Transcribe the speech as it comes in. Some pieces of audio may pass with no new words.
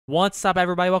What's up,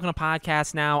 everybody? Welcome to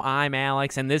Podcast Now. I'm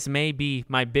Alex, and this may be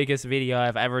my biggest video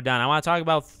I've ever done. I want to talk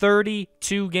about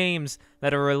 32 games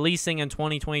that are releasing in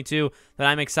 2022 that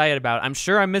I'm excited about. I'm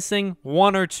sure I'm missing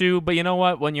one or two, but you know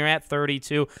what? When you're at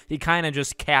 32, you kind of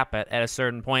just cap it at a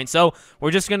certain point. So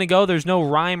we're just going to go. There's no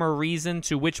rhyme or reason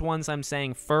to which ones I'm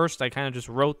saying first. I kind of just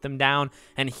wrote them down,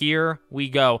 and here we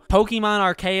go. Pokemon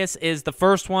Arceus is the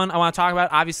first one I want to talk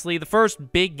about. Obviously, the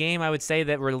first big game I would say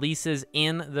that releases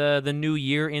in the new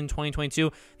year in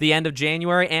 2022, the end of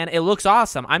January, and it looks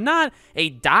awesome. I'm not a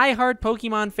diehard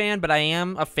Pokemon fan, but I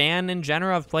am a fan in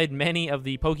general. I've played many of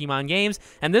the Pokemon games,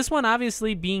 and this one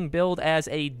obviously being billed as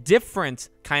a different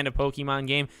kind of Pokemon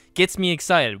game gets me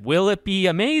excited. Will it be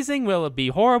amazing? Will it be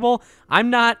horrible? I'm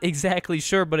not exactly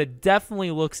sure, but it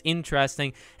definitely looks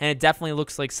interesting, and it definitely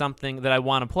looks like something that I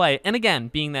want to play. And again,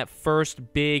 being that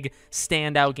first big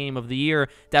standout game of the year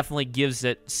definitely gives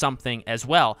it something as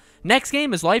well. Next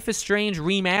game is Life is Strange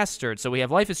Remastered. So we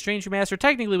have Life is Strange Remastered.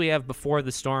 Technically, we have Before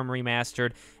the Storm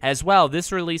Remastered as well.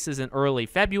 This releases in early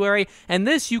February, and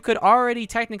this you could already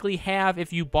technically have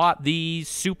if you bought the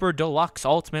Super Deluxe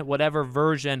Ultimate whatever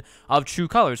version of True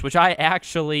Colors, which I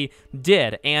actually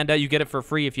did, and you get it for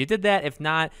free if you did that. If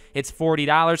not, it's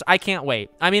 $40. I can't wait.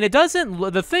 I mean, it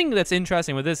doesn't. The thing that's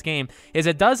interesting with this game is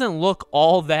it doesn't look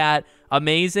all that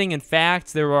amazing. In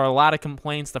fact, there were a lot of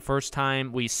complaints the first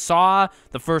time we saw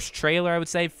the first trailer, I would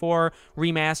say, for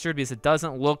Remastered, because it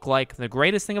doesn't look like the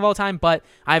greatest thing of all time, but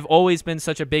I've always been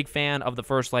such a big fan of the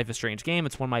first Life is Strange game.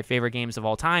 It's one of my favorite games of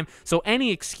all time, so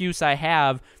any excuse I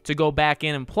have to go back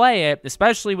in and play it,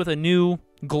 especially with a new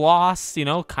gloss, you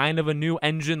know, kind of a new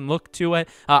engine look to it,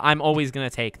 I'm always going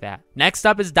to take that. Next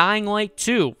up is Dying Light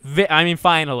 2. I mean,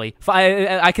 finally.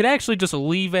 I could actually just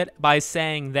leave it by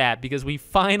saying that, because we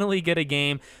finally get a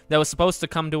game that was supposed to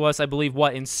come to us, I believe,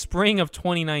 in spring of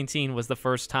 2019 was the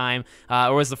first time,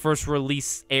 or was the first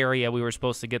release area we were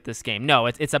supposed to get this game. No,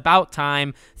 it's about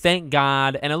time, thank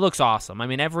God, and it looks awesome. I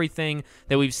mean, everything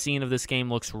that we've seen of this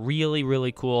game looks really,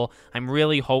 really cool. I'm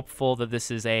really hopeful that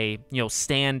this is a,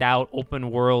 standout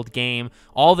open world game.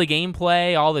 All the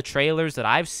gameplay, all the trailers that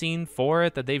I've seen for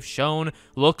it that they've shown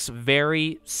looks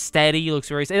very steady,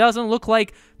 it doesn't look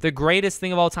like the greatest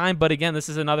thing of all time, but again, this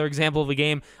is another example of a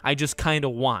game I just kind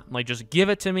of want. Like, just give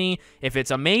it to me. If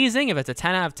it's amazing, if it's a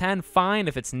 10 out of 10, fine.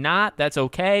 If it's not, that's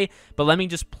okay, but let me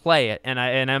just play it, and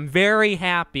I'm very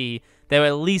happy that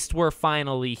at least we're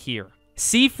finally here.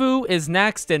 Sifu is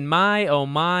next, and oh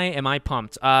my, am I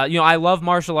pumped. I love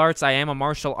martial arts. I am a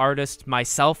martial artist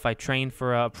myself. I trained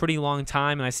for a pretty long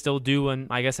time, and I still do, and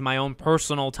I guess in my own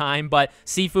personal time, but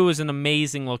Sifu is an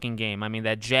amazing looking game. I mean,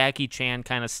 that Jackie Chan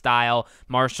kind of style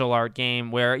martial art game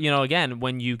where, again,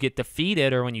 when you get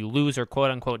defeated or when you lose or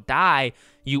quote-unquote die,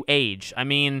 you age. I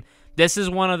mean, this is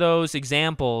one of those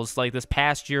examples, like this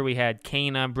past year we had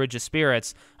Kena Bridge of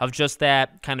Spirits, of just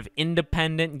that kind of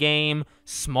independent game,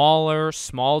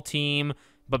 small team,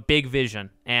 but big vision.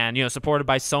 And, supported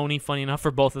by Sony, funny enough,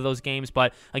 for both of those games,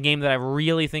 but a game that I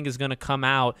really think is going to come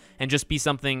out and just be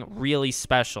something really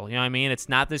special. You know what I mean? It's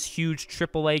not this huge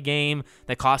AAA game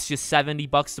that costs you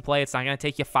 $70 to play. It's not going to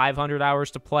take you 500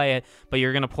 hours to play it, but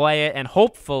you're going to play it, and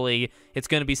hopefully it's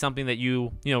going to be something that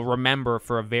you remember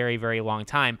for a very, very long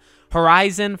time.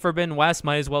 Horizon Forbidden West,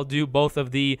 might as well do both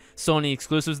of the Sony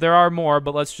exclusives. There are more,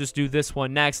 but let's just do this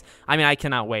one next. I mean, I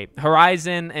cannot wait.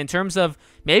 Horizon, in terms of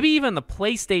maybe even the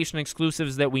PlayStation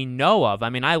exclusives that we know of. I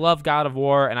mean, I love God of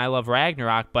War and I love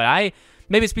Ragnarok, but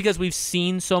maybe it's because we've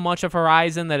seen so much of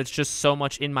Horizon that it's just so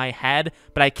much in my head,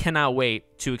 but I cannot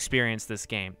wait to experience this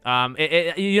game.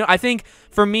 I think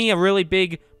for me, a really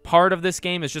big part of this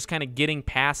game is just kind of getting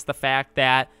past the fact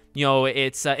that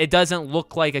it doesn't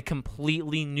look like a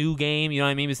completely new game, you know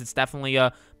what I mean? Because it's definitely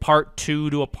a part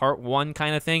 2 to a part 1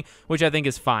 kind of thing, which I think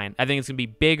is fine. I think it's going to be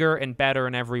bigger and better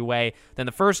in every way than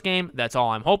the first game. That's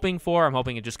all I'm hoping for. I'm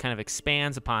hoping it just kind of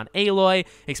expands upon Aloy,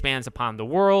 expands upon the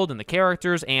world and the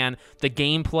characters and the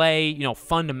gameplay,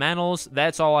 fundamentals.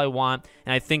 That's all I want,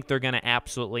 and I think they're going to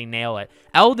absolutely nail it.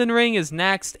 Elden Ring is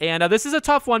next, and this is a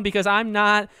tough one because I'm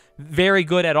not very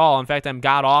good at all. In fact, I'm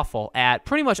god-awful at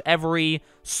pretty much every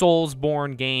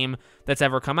Soulsborne game that's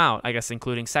ever come out, I guess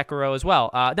including Sekiro as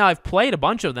well. Now, I've played a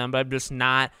bunch of them, but I'm just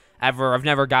not I've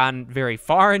never gotten very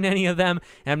far in any of them,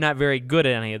 and I'm not very good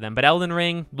at any of them. But Elden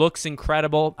Ring looks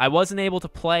incredible. I wasn't able to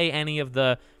play any of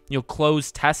the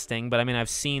closed testing, but I mean, I've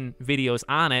seen videos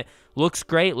on it. Looks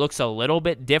great, looks a little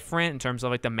bit different in terms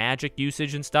of like the magic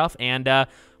usage and stuff, and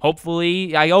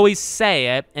hopefully, I always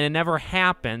say it, and it never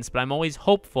happens, but I'm always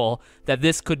hopeful that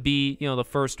this could be, the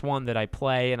first one that I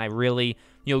play, and I really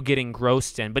get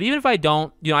engrossed in. But even if I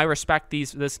don't, I respect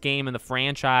this game and the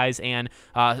franchise and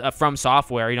From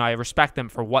Software. I respect them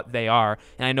for what they are,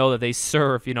 and I know that they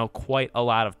serve, quite a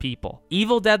lot of people.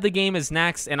 Evil Dead the game is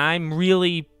next, and I'm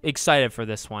really excited for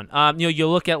this one. You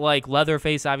look at like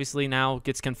Leatherface, obviously now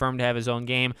gets confirmed to have his own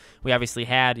game. We obviously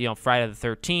had, Friday the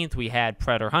 13th. We had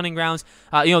Predator Hunting Grounds.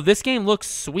 This game looks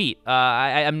sweet.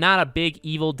 I'm not a big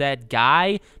Evil Dead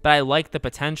guy, but I like the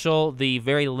potential. The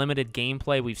very limited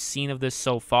gameplay we've seen of this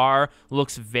so far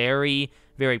looks very,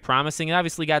 very promising. It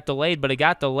obviously got delayed, but it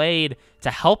got delayed to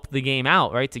help the game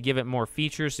out, right? To give it more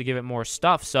features, to give it more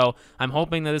stuff. So I'm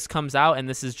hoping that this comes out, and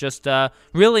this is just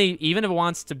really, even if it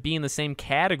wants to be in the same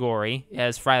category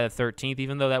as Friday the 13th,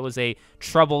 even though that was a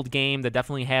troubled game that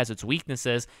definitely has its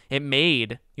weaknesses, it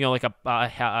made, like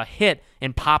a hit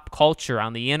in pop culture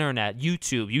on the internet.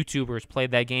 YouTubers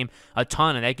played that game a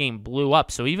ton, and that game blew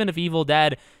up. So even if Evil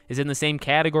Dead is in the same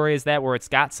category as that, where it's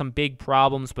got some big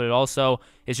problems, but it also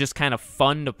is just kind of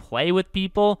fun to play with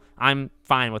people, I'm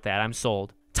fine with that. I'm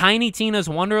sold. Tiny Tina's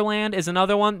Wonderland is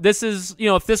another one. This is,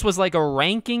 if this was like a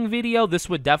ranking video, this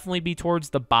would definitely be towards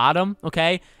the bottom,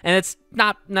 okay? And it's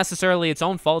not necessarily its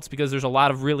own fault. It's because there's a lot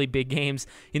of really big games,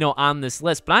 on this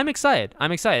list. But I'm excited.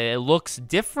 It looks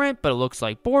different, but it looks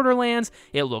like Borderlands.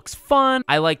 It looks fun.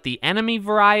 I like the enemy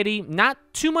variety. Not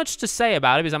too much to say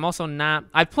about it because I'm also not...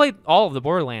 I've played all of the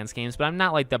Borderlands games, but I'm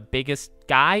not like the biggest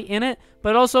guy in it.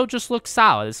 But it also just looks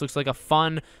solid. This looks like a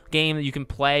fun game that you can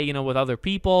play, with other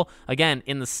people. Again,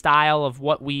 in the style of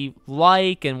what we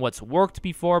like and what's worked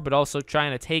before, but also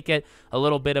trying to take it a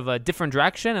little bit of a different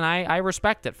direction, and I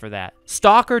respect it for that.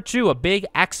 Stalker 2, a big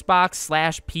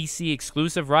Xbox/PC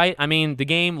exclusive, right? I mean, the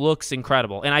game looks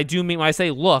incredible, and I do mean, when I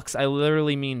say looks, I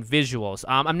literally mean visuals.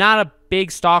 I'm not a big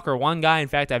Stalker 1 guy. In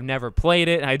fact, I've never played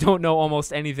it, and I don't know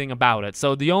almost anything about it.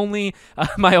 So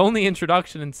my only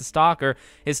introduction into Stalker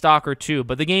is Stalker 2,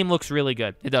 but the game looks really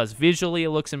good. It does. Visually, it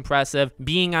looks impressive.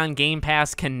 Being on Game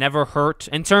Pass can never hurt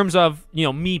in terms of,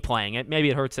 me playing it. Maybe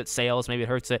it hurts at sales, maybe it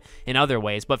hurts it in other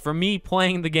ways, but for me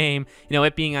playing the game,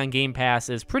 it being on Game Pass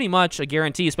is pretty much a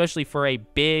guarantee, especially for a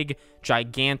big,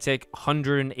 gigantic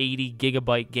 180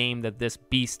 gigabyte game that this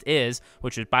beast is,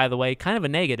 which is, by the way, kind of a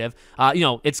negative.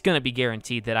 It's going to be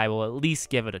guaranteed that I will at least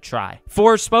give it a try.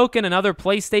 Forspoken, another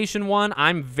PlayStation 1.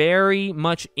 I'm very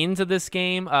much into this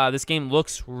game. This game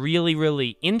looks really,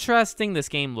 really interesting. This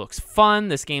game looks fun.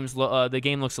 The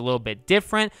game looks a little bit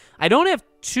different. I don't have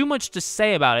too much to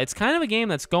say about it. It's kind of a game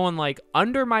that's going like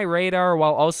under my radar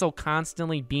while also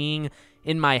constantly being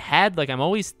in my head. Like, I'm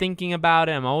always thinking about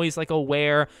it. I'm always like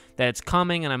aware that it's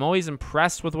coming, and I'm always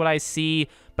impressed with what I see,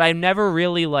 but I've never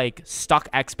really like stuck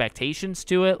expectations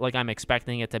to it. Like, I'm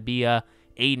expecting it to be a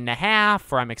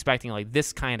 8.5, or I'm expecting like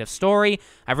this kind of story.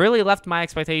 I've really left my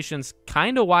expectations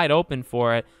kind of wide open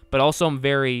for it, but also I'm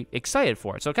very excited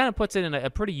for it. So it kind of puts it in a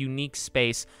pretty unique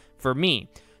space for me.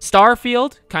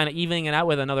 Starfield, kind of evening it out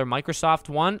with another Microsoft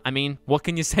one. I mean, what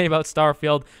can you say about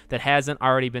Starfield that hasn't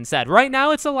already been said? Right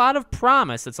now, it's a lot of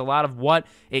promise. It's a lot of what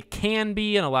it can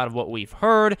be and a lot of what we've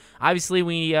heard. Obviously,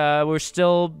 we're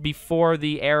still before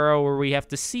the era where we have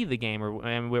to see the game,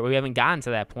 and we haven't gotten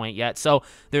to that point yet. So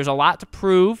there's a lot to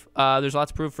prove. There's a lot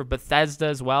to prove for Bethesda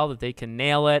as well, that they can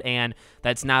nail it, and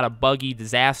that's not a buggy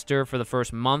disaster for the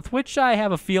first month, which I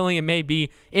have a feeling it may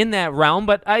be in that realm.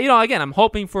 But, again, I'm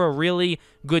hoping for a really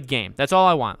good game. That's all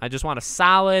I want. I just want a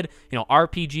solid,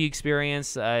 RPG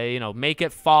experience. Make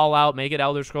it Fallout, make it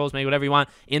Elder Scrolls, make whatever you want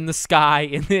in the sky,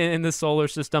 in the solar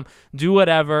system. Do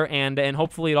whatever, and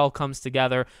hopefully it all comes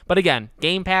together. But again,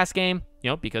 Game Pass game.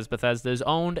 Because Bethesda is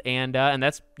owned, and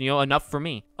that's, enough for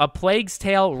me. A Plague's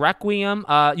Tale Requiem.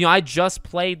 I just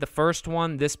played the first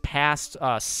one this past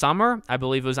summer. I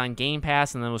believe it was on Game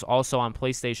Pass, and then it was also on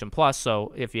PlayStation Plus.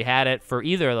 So if you had it for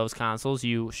either of those consoles,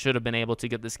 you should have been able to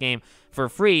get this game for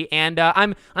free. And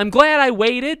I'm glad I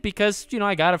waited, because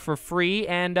I got it for free,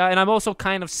 and I'm also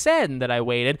kind of sad that I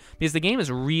waited, because the game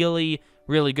is really,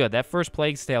 really good. That first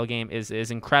Plague's Tale game is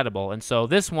incredible. And so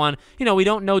this one, we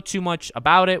don't know too much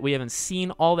about it. We haven't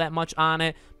seen all that much on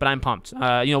it, but I'm pumped.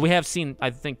 We have seen, I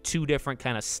think, 2 different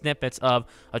kind of snippets of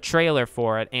a trailer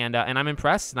for it, and I'm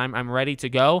impressed, and I'm ready to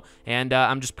go, and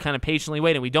I'm just kind of patiently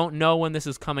waiting. We don't know when this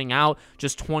is coming out,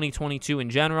 just 2022 in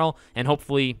general, and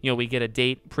hopefully, we get a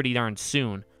date pretty darn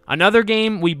soon. Another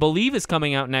game we believe is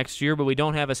coming out next year, but we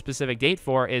don't have a specific date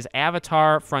for, is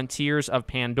Avatar Frontiers of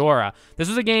Pandora. This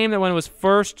was a game that when it was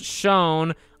first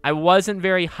shown I wasn't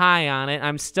very high on it.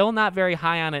 I'm still not very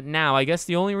high on it now. I guess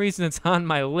the only reason it's on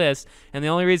my list and the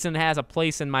only reason it has a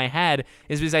place in my head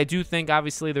is because I do think,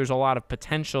 obviously, there's a lot of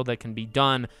potential that can be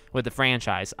done with the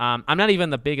franchise. I'm not even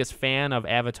the biggest fan of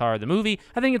Avatar the movie.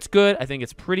 I think it's good. I think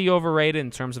it's pretty overrated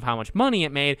in terms of how much money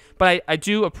it made, but I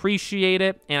do appreciate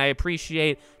it, and I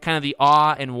appreciate kind of the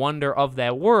awe and wonder of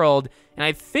that world. And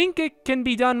I think it can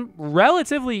be done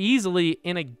relatively easily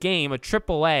in a game, a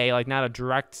AAA, like not a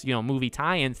direct, movie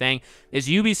tie-in thing. Is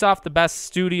Ubisoft the best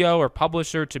studio or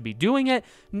publisher to be doing it?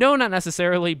 No, not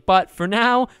necessarily, but for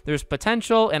now, there's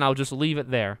potential, and I'll just leave it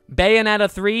there.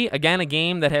 Bayonetta 3, again, a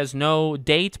game that has no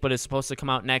date, but is supposed to come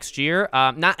out next year.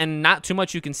 Not too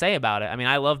much you can say about it. I mean,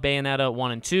 I love Bayonetta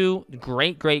 1 and 2.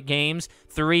 Great games.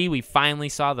 3, we finally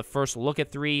saw the first look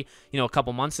at 3, a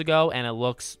couple months ago, and it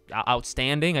looks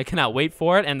outstanding. I cannot wait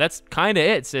for it, and that's kind of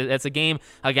it. It's a game,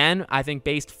 again, I think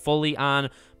based fully on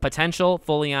potential,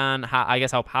 fully on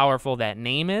how powerful that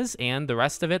name is, and the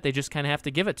rest of it, they just kind of have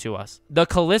to give it to us. The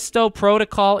Callisto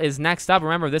Protocol is next up.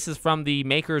 Remember, this is from the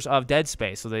makers of Dead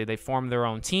Space, so they formed their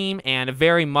own team, and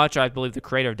very much, I believe, the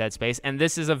creator of Dead Space, and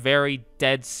this is a very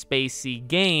Dead Spacey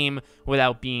game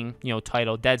without being,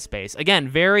 titled Dead Space. Again,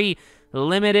 very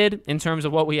limited in terms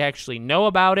of what we actually know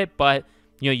about it, but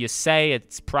you say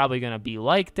it's probably going to be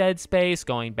like Dead Space,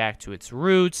 going back to its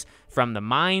roots from the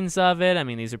minds of it. I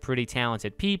mean, these are pretty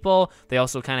talented people. They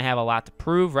also kind of have a lot to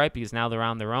prove, right? Because now they're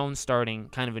on their own, starting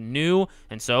kind of anew.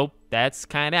 And so that's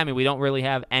kind of, we don't really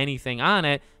have anything on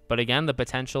it. But again, the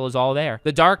potential is all there.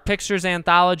 The Dark Pictures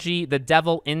anthology, The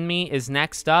Devil in Me, is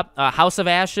next up. House of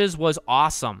Ashes was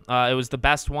awesome. It was the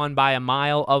best one by a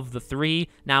mile of the 3.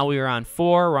 Now we are on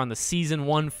 4. We're on the season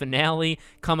 1 finale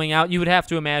coming out. You would have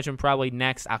to imagine probably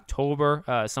next October,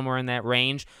 somewhere in that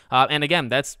range. And again,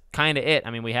 that's kind of it.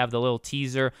 I mean, we have the little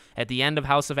teaser at the end of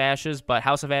House of Ashes, but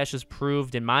House of Ashes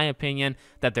proved, in my opinion,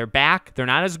 that they're back. They're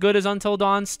not as good as Until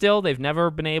Dawn still. They've never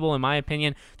been able, in my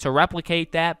opinion, to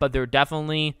replicate that, but they're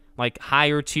definitely like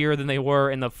higher tier than they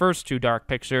were in the first 2 Dark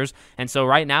Pictures, and so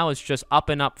right now it's just up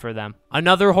and up for them.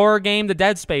 Another horror game, the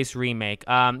Dead Space remake.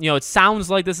 It sounds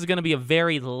like this is going to be a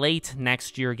very late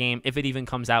next year game, if it even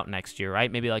comes out next year, right?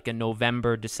 Maybe like a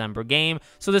November, December game,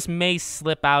 so this may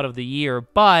slip out of the year,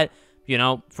 but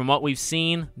from what we've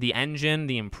seen, the engine,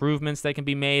 the improvements that can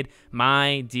be made,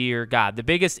 my dear God. The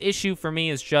biggest issue for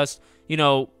me is just,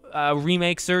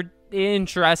 remakes are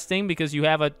interesting because you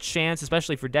have a chance,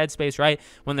 especially for Dead Space, right,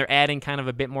 when they're adding kind of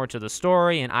a bit more to the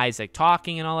story and Isaac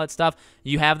talking and all that stuff,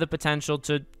 you have the potential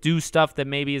to do stuff that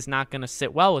maybe is not going to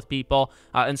sit well with people,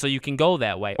 and so you can go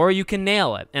that way, or you can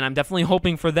nail it, and I'm definitely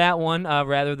hoping for that one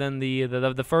rather than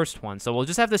the first one. So we'll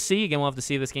just have to see. Again, we'll have to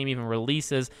see if this game even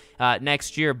releases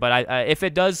next year, but if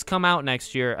it does come out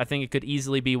next year, I think it could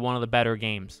easily be one of the better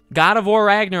games. God of War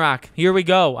Ragnarok, here we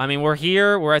go. I mean, we're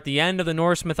here, we're at the end of the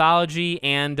Norse mythology,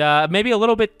 and maybe a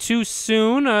little bit too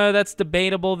soon. That's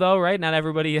debatable, though, right? Not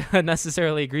everybody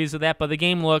necessarily agrees with that, but the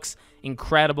game looks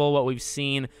incredible, what we've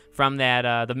seen from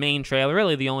that the main trailer.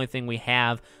 Really the only thing we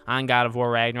have on God of War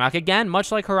Ragnarok. Again,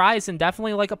 much like Horizon,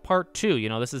 definitely like a part 2.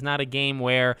 This is not a game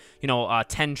where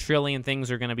 10 trillion things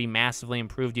are going to be massively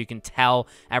improved. You can tell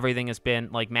everything has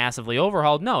been like massively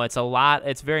overhauled. No,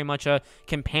 it's very much a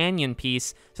companion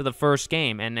piece to the first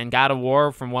game, and God of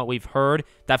War, from what we've heard,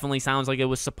 definitely sounds like it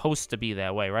was supposed to be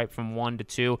that way, right? From 1 to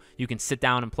 2, you can sit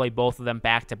down and play both of them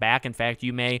back to back. In fact,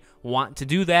 you may want to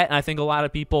do that, and I think a lot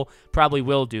of people probably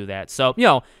will do that. So,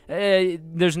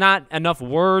 there's not enough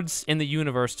words in the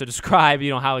universe to describe,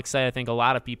 how excited I think a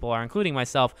lot of people are, including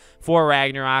myself, for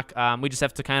Ragnarok. We just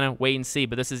have to kind of wait and see,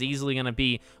 but this is easily going to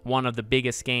be one of the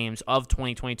biggest games of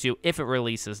 2022 if it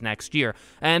releases next year.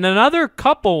 And another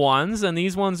couple ones, and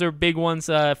these ones are big ones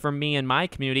for me and my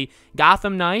community,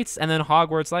 Gotham Knights and then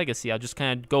Hogwarts Legacy. I'll just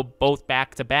kind of go both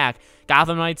back to back.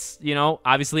 Gotham Knights,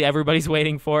 obviously everybody's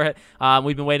waiting for it.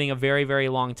 We've been waiting a very, very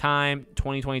long time.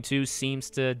 2022 seems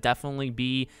to definitely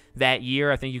be that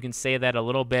year. I think you can say that a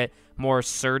little bit more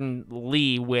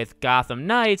certainly with Gotham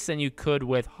Knights than you could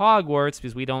with Hogwarts,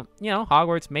 because we don't,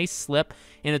 Hogwarts may slip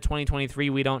into 2023.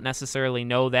 We don't necessarily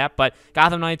know that, but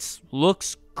Gotham Knights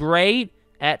looks great.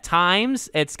 At times,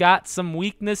 it's got some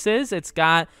weaknesses. It's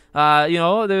got,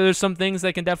 there's some things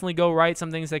that can definitely go right,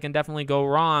 some things that can definitely go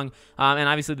wrong. And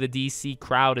obviously, the DC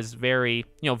crowd is very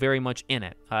much in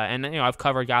it. And I've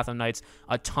covered Gotham Knights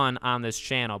a ton on this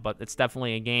channel, but it's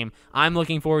definitely a game I'm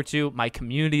looking forward to. My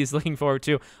community is looking forward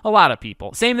to. A lot of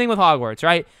people. Same thing with Hogwarts,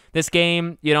 right? This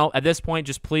game, at this point,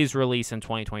 just please release in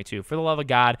 2022. For the love of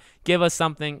God, give us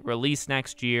something. Release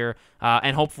next year,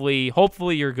 and hopefully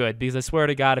you're good. Because I swear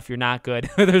to God, if you're not good,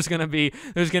 there's gonna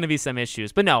be some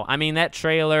issues. But no, I mean, that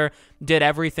trailer did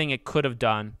everything it could have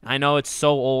done. I know it's so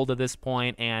old at this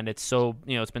point, and it's so,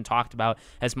 it's been talked about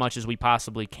as much as we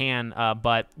possibly can,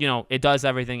 but it does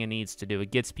everything it needs to do.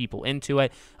 It gets people into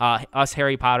it. Us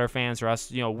Harry Potter fans, or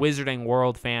us Wizarding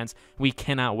World fans, we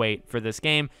cannot wait for this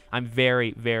game. I'm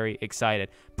very, very excited.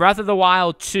 Breath of the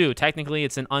Wild 2, technically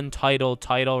it's an untitled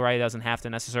title, right? It doesn't have to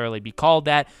necessarily be called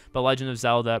that, but Legend of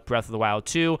Zelda Breath of the Wild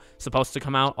 2, supposed to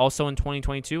come out also in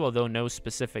 2022, although no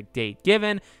specific date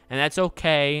given, and that's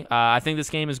okay. I think this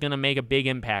game is going to make a big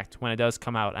impact when it does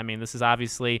come out. I mean, this is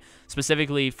obviously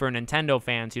specifically for Nintendo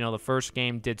fans. The first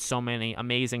game did so many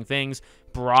amazing things,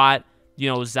 brought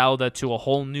Zelda to a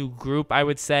whole new group, I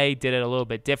would say, did it a little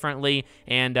bit differently,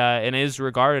 and is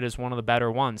regarded as one of the better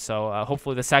ones. So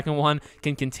hopefully the second one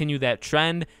can continue that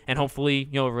trend, and hopefully,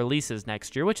 it releases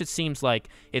next year, which it seems like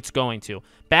it's going to.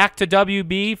 Back to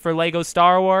WB for Lego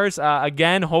Star Wars.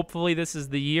 Again, hopefully this is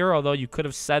the year, although you could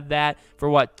have said that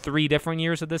for, 3 different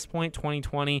years at this point,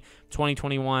 2020,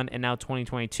 2021, and now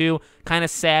 2022. Kind of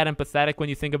sad and pathetic when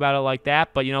you think about it like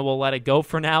that, but, we'll let it go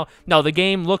for now. No, the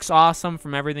game looks awesome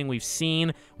from everything we've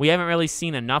seen. We haven't really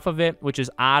seen enough of it, which is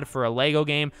odd for a Lego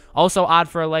game. Also odd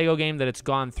for a Lego game that it's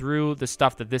gone through the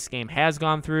stuff that this game has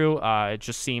gone through. It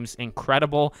just seems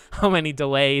incredible how many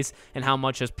delays and how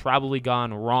much has probably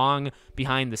gone wrong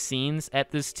behind the scenes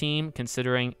at this team,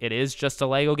 considering it is just a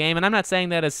Lego game. And I'm not saying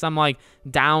that as some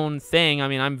down thing. I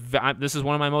mean, this is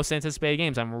one of my most anticipated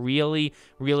games. I'm really,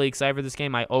 really excited for this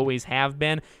game. I always have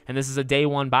been, and this is a day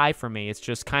one buy for me. It's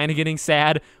just kind of getting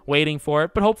sad waiting for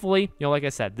it, but hopefully, like I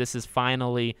said, this is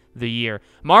finally the year.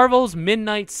 Marvel's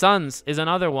Midnight Suns is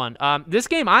another one. This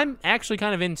game I'm actually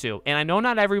kind of into, and I know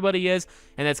not everybody is,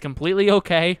 and that's completely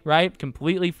okay, right?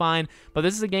 Completely fine, but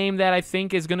this is a game that I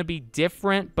think is going to be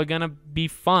different, but going to be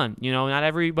fun. Not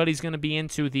everybody's going to be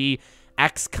into the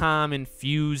XCOM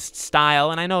infused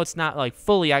style, and I know it's not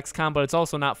fully XCOM, but it's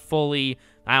also not fully,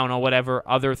 I don't know, whatever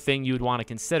other thing you'd want to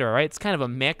consider, right? It's kind of a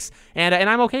mix, and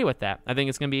I'm okay with that. I think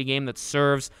it's going to be a game that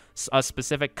serves a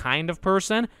specific kind of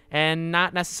person and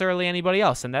not necessarily anybody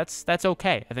else, and that's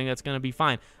okay. I think that's going to be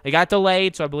fine. It got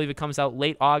delayed, so I believe it comes out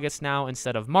late August now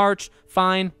instead of March.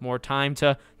 Fine, more time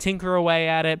to tinker away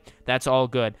at it. That's all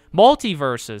good.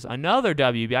 Multiverses, another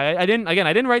WB. I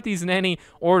didn't write these in any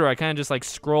order. I kind of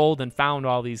just scrolled and found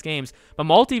all these games, but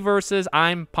Multiverses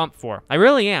I'm pumped for. I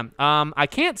really am. I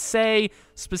can't say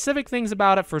specific things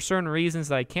about it for certain reasons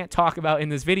that I can't talk about in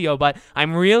this video, but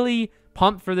I'm really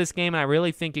pumped for this game, and I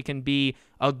really think it can be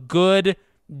a good,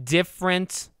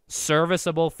 different,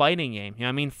 serviceable fighting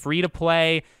game. Free to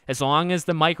play, as long as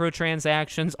the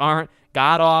microtransactions aren't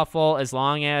god-awful, as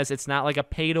long as it's not a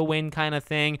pay-to-win kind of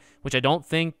thing, which I don't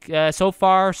think so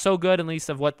far so good, at least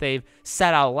of what they've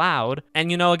said out loud. And,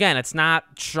 again, it's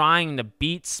not trying to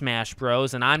beat Smash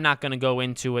Bros., and I'm not going to go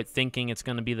into it thinking it's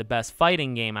going to be the best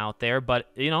fighting game out there, but,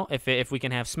 if we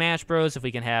can have Smash Bros., if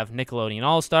we can have Nickelodeon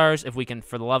All-Stars, if we can,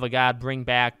 for the love of God, bring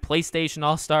back PlayStation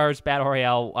All-Stars, Battle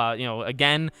Royale,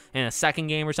 again, in a second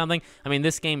game or something,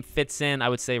 this game fits in, I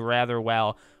would say, rather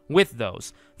well with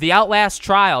those. The Outlast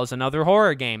Trials, another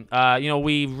horror game.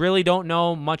 We really don't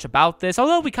know much about this,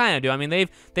 although we kind of do.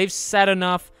 They've said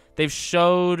enough. They've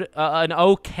showed an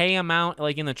okay amount,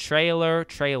 in the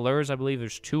trailers. I believe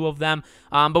there's 2 of them,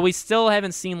 but we still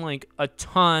haven't seen a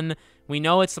ton. We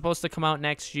know it's supposed to come out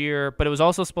next year, but it was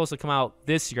also supposed to come out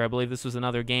this year. I believe this was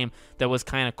another game that was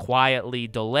kind of quietly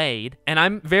delayed, and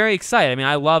I'm very excited.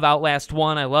 I love Outlast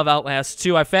 1. I love Outlast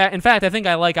 2. In fact, I think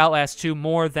I like Outlast 2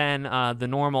 more than the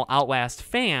normal Outlast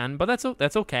fan, but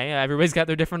that's okay. Everybody's got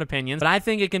their different opinions, but I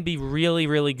think it can be really,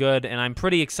 really good, and I'm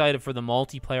pretty excited for the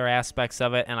multiplayer aspects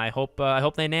of it, and I hope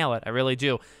they nail it. I really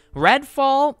do.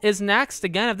 Redfall is next.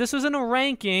 Again, if this was in a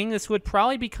ranking, this would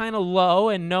probably be kind of low,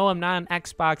 and no, I'm not an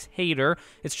Xbox hater.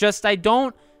 It's just I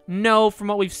don't know from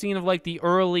what we've seen of the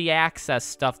early access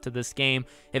stuff to this game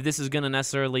if this is going to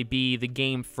necessarily be the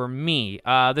game for me.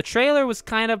 The trailer was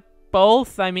kind of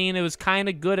both. It was kind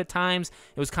of good at times.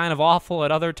 It was kind of awful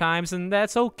at other times, and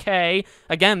that's okay.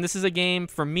 Again, this is a game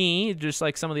for me, just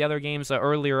like some of the other games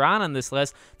earlier on this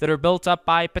list, that are built up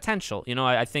by potential.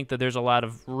 I think that there's a lot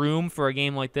of room for a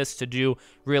game like this to do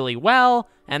really well,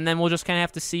 and then we'll just kind of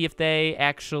have to see if they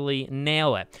actually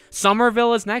nail it.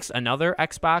 Somerville is next, another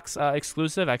Xbox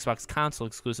exclusive, Xbox console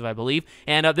exclusive, I believe,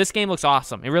 and this game looks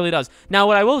awesome. It really does. Now,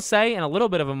 what I will say, and a little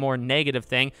bit of a more negative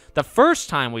thing, the first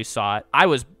time we saw it, I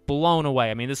was blown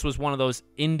away. This was one of those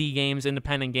indie games,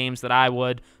 independent games that I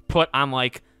would put on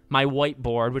my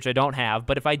whiteboard, which I don't have,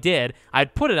 but if I did,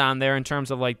 I'd put it on there in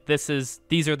terms of like, these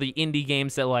are the indie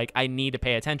games that like I need to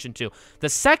pay attention to. The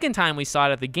second time we saw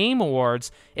it at the Game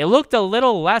Awards, it looked a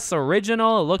little less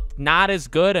original. It looked not as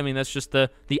good. I mean, that's just the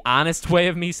honest way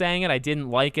of me saying it. I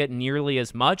didn't like it nearly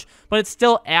as much, but it's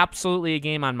still absolutely a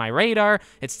game on my radar.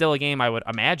 It's still a game I would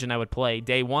imagine I would play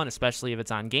day one, especially if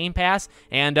it's on Game Pass.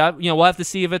 And we'll have to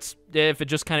see if it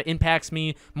just kind of impacts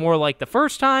me more like the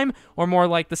first time or more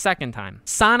like the second time.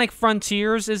 Sonic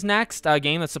Frontiers is next, a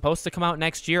game that's supposed to come out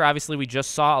next year. Obviously, we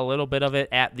just saw a little bit of it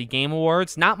at the Game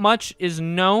Awards. Not much is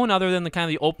known other than the kind of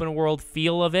the open world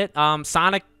feel of it.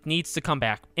 Sonic needs to come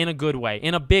back in a good way,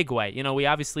 in a big way. We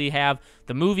obviously have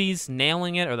the movies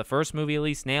nailing it, or the first movie at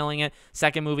least nailing it.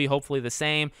 Second movie, hopefully the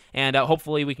same. And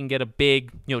hopefully we can get a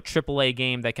big, AAA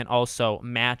game that can also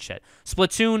match it.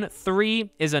 Splatoon 3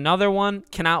 is another one.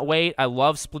 Cannot wait. I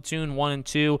love Splatoon 1 and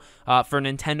 2 for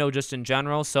Nintendo just in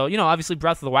general. So, obviously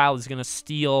Breath of the Wild is going to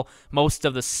steal most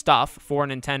of the stuff for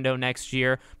Nintendo next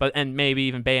year, and maybe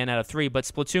even Bayonetta 3. But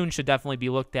Splatoon should definitely be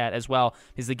looked at as well,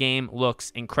 because the game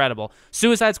looks incredible.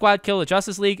 Suicide Squad Kill the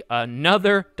Justice League,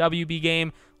 another WB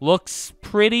game. Looks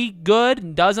pretty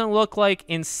good. Doesn't look like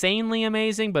insanely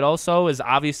amazing, but also is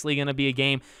obviously going to be a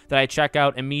game that I check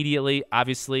out immediately.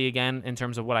 Obviously, again, in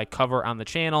terms of what I cover on the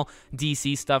channel,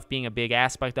 DC stuff being a big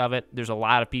aspect of it. There's a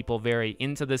lot of people very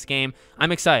into this game.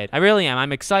 I'm excited. I really am.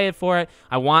 I'm excited for it.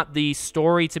 I want the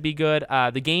story to be good.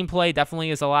 The gameplay definitely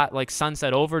is a lot like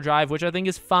Sunset Overdrive, which I think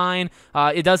is fine.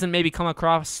 It doesn't maybe come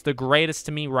across the greatest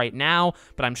to me right now,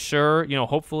 but I'm sure,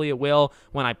 hopefully it will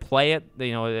when I play it.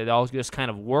 It all just kind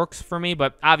of works for me.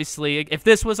 But obviously, if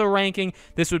this was a ranking,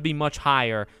 this would be much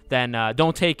higher than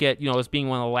don't take it as being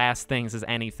one of the last things as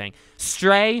anything.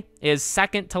 Stray is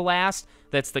second to last.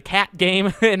 That's the cat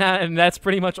game, and that's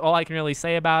pretty much all I can really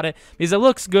say about it, because it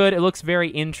looks good. It looks very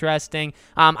interesting.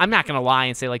 I'm not going to lie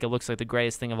and say like it looks like the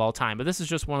greatest thing of all time, but this is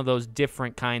just one of those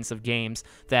different kinds of games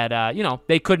that,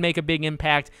 they could make a big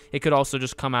impact. It could also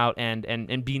just come out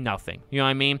and be nothing. You know what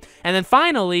I mean? And then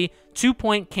finally, 2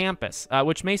 Point Campus,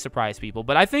 which may surprise people,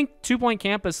 but I think 2 Point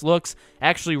Campus looks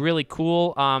actually really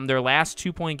cool. Their last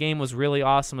 2 Point game was really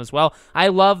awesome as well. I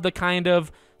love the kind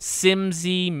of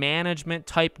Simsy management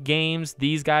type games.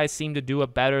 These guys seem to do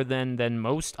it better than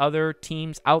most other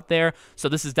teams out there. So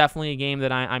this is definitely a game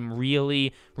that I'm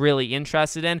really, really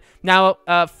interested in. Now,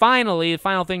 finally, the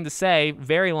final thing to say,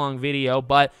 very long video,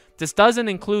 but this doesn't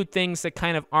include things that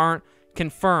kind of aren't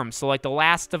confirmed. So like The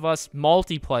Last of Us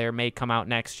multiplayer may come out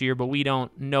next year, but we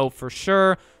don't know for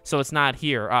sure, so it's not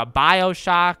here.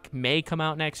 BioShock may come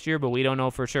out next year, but we don't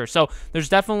know for sure. So there's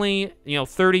definitely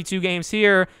 32 games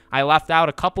here. I left out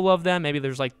a couple of them. Maybe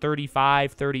there's like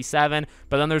 35, 37,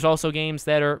 but then there's also games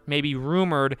that are maybe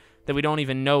rumored that we don't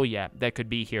even know yet that could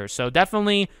be here. So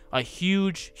definitely a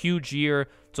huge, huge year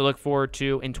to look forward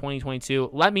to in 2022.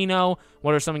 Let me know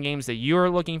what are some games that you're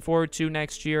looking forward to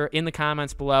next year in the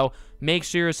comments below. Make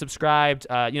sure you're subscribed.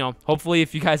 Hopefully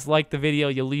if you guys liked the video,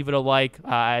 you'll leave it a like.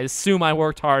 I assume I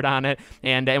worked hard on it,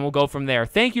 and we'll go from there.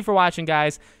 Thank you for watching,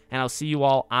 guys, and I'll see you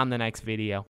all on the next video.